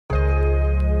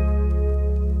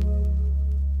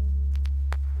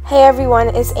Hey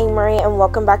everyone, it's Amorie and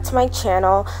welcome back to my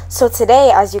channel. So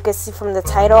today, as you can see from the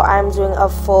title, I'm doing a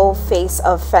full face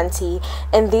of Fenty,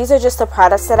 and these are just the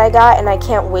products that I got and I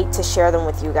can't wait to share them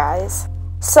with you guys.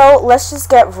 So let's just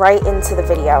get right into the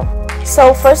video.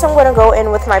 So first I'm going to go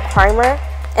in with my primer,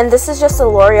 and this is just a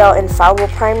L'Oreal Infallible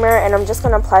primer, and I'm just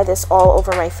going to apply this all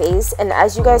over my face. And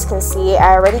as you guys can see,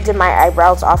 I already did my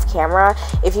eyebrows off camera.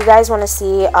 If you guys want to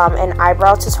see an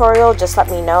eyebrow tutorial, just let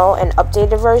me know, an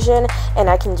updated version, and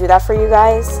I can do that for you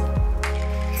guys.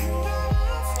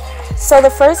 So the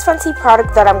first Fenty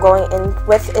product that I'm going in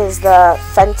with is the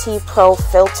Fenty Pro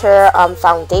Filter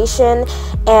foundation,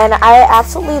 and I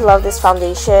absolutely love this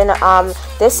foundation.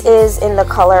 This is in the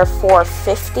color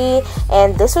 450,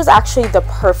 and this was actually the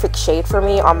perfect shade for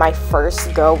me on my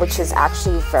first go, which is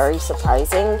actually very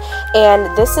surprising.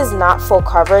 And this is not full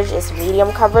coverage, it's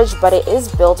medium coverage, but it is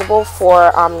buildable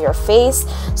for your face,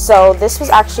 so this was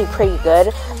actually pretty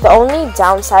good. The only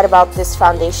downside about this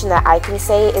foundation that I can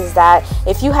say is that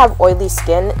if you have oily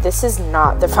skin, this is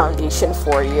not the foundation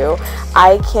for you.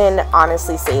 I can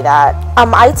honestly say that.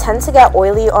 I tend to get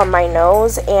oily on my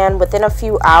nose, and within a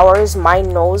few hours my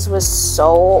nose was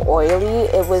so oily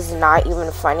it was not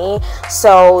even funny.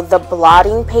 So the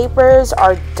blotting papers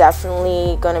are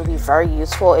definitely going to be very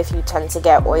useful if you tend to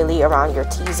get oily around your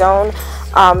T-zone.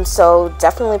 So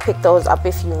definitely pick those up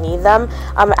if you need them.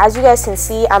 As you guys can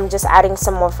see, I'm just adding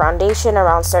some more foundation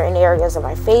around certain areas of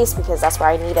my face because that's where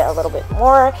I need it a little bit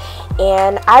more.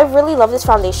 And I really love this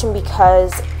foundation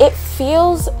because it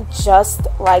feels just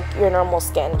like your normal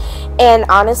skin. And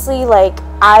honestly, like,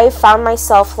 I found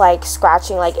myself like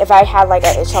scratching, like if I had like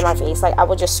an itch on my face, like I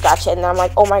would just scratch it and then I'm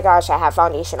like, oh my gosh, I have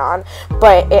foundation on.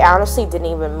 But it honestly didn't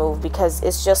even move because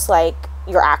it's just like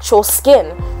your actual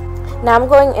skin. Now I'm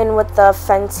going in with the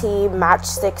Fenty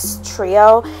Matchsticks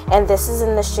Trio, and this is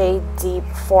in the shade Deep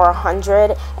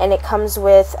 400, and it comes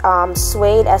with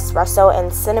Suede, Espresso,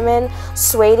 and Cinnamon.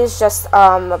 Suede is just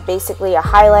basically a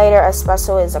highlighter,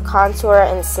 Espresso is a contour,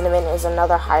 and Cinnamon is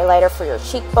another highlighter for your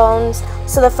cheekbones.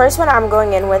 So the first one I'm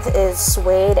going in with is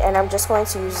Suede, and I'm just going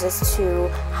to use this to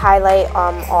highlight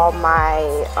all my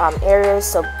areas.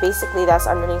 So basically that's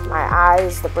underneath my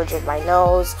eyes, the bridge of my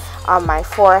nose, my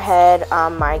forehead,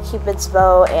 my cupid's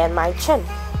bow, and my chin.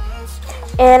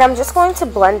 And I'm just going to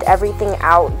blend everything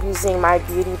out using my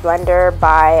beauty blender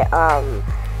by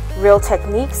Real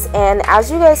Techniques. And as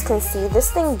you guys can see,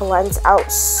 this thing blends out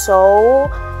so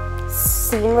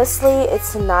seamlessly,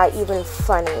 it's not even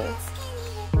funny.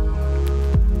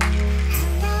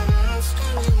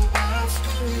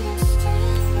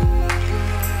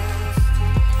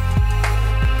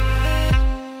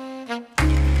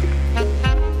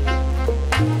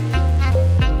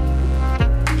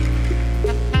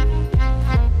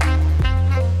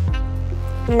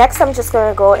 Next, I'm just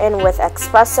going to go in with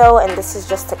Espresso, and this is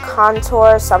just a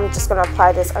contour, so I'm just going to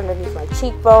apply this underneath my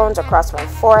cheekbones, across my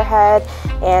forehead,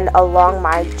 and along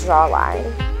my jawline.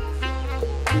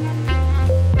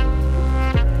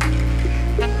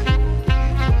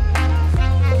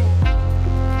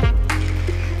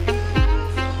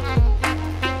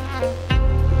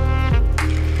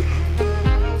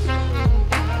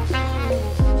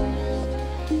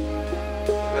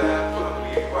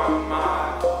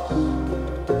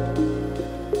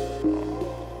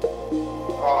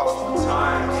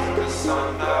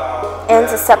 And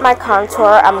to set my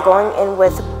contour, I'm going in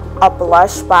with a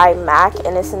blush by MAC,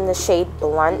 and it's in the shade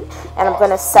Blunt, and I'm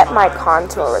going to set my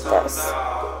contour with this.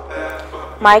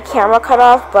 My camera cut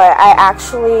off, but I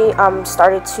actually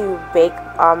started to bake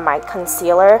my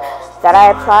concealer that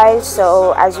I applied,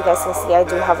 so as you guys can see, I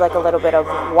do have like a little bit of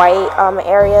white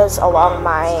areas along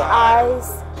my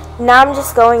eyes. Now I'm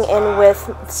just going in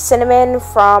with Cinnamon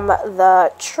from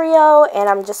the Trio, and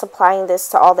I'm just applying this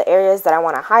to all the areas that I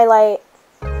want to highlight.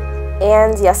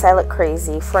 And yes, I look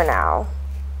crazy for now.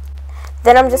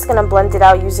 Then I'm just going to blend it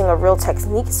out using a Real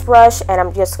Techniques brush, and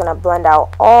I'm just going to blend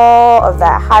out all of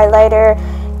that highlighter.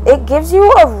 It gives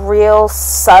you a real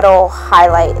subtle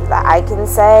highlight that I can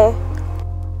say.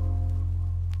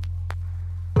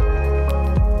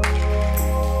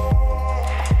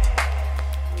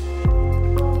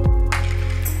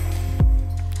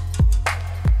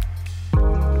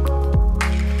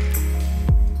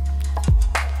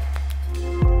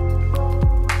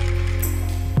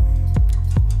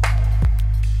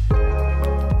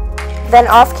 Then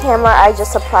off camera, I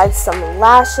just applied some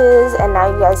lashes, and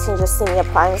now you guys can just see me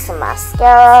applying some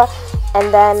mascara,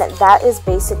 and then that is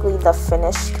basically the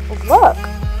finished look.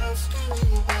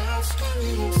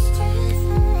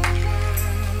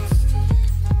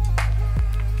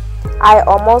 I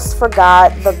almost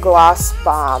forgot the Gloss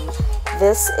Bomb.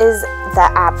 This is the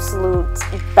absolute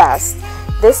best.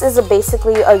 This is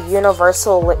basically a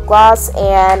universal lip gloss,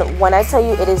 and when I tell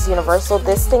you it is universal,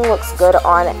 this thing looks good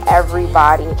on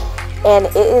everybody. And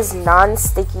it is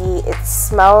non-sticky, it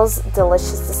smells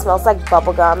delicious, it smells like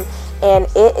bubblegum, and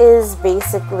it is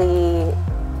basically,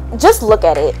 just look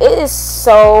at it, it is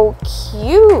so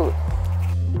cute.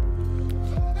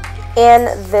 And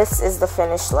this is the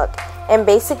finished look. And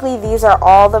basically these are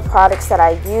all the products that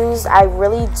I use. I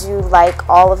really do like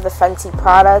all of the Fenty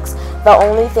products. The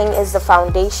only thing is the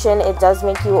foundation. It does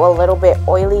make you a little bit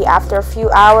oily after a few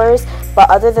hours, but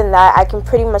other than that, I can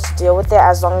pretty much deal with it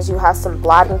as long as you have some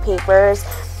blotting papers.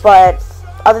 But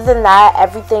other than that,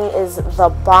 everything is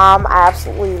the bomb. I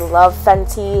absolutely love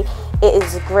Fenty. It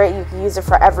is great. You can use it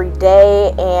for every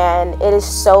day, and it is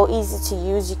so easy to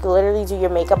use. You can literally do your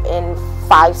makeup in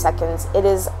 5 seconds. It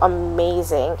is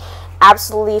amazing.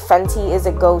 Absolutely, Fenty is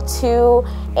a go-to,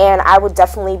 and I would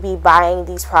definitely be buying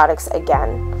these products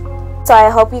again. So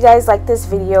I hope you guys liked this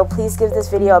video. Please give this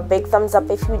video a big thumbs up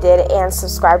if you did, and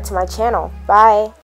subscribe to my channel. Bye!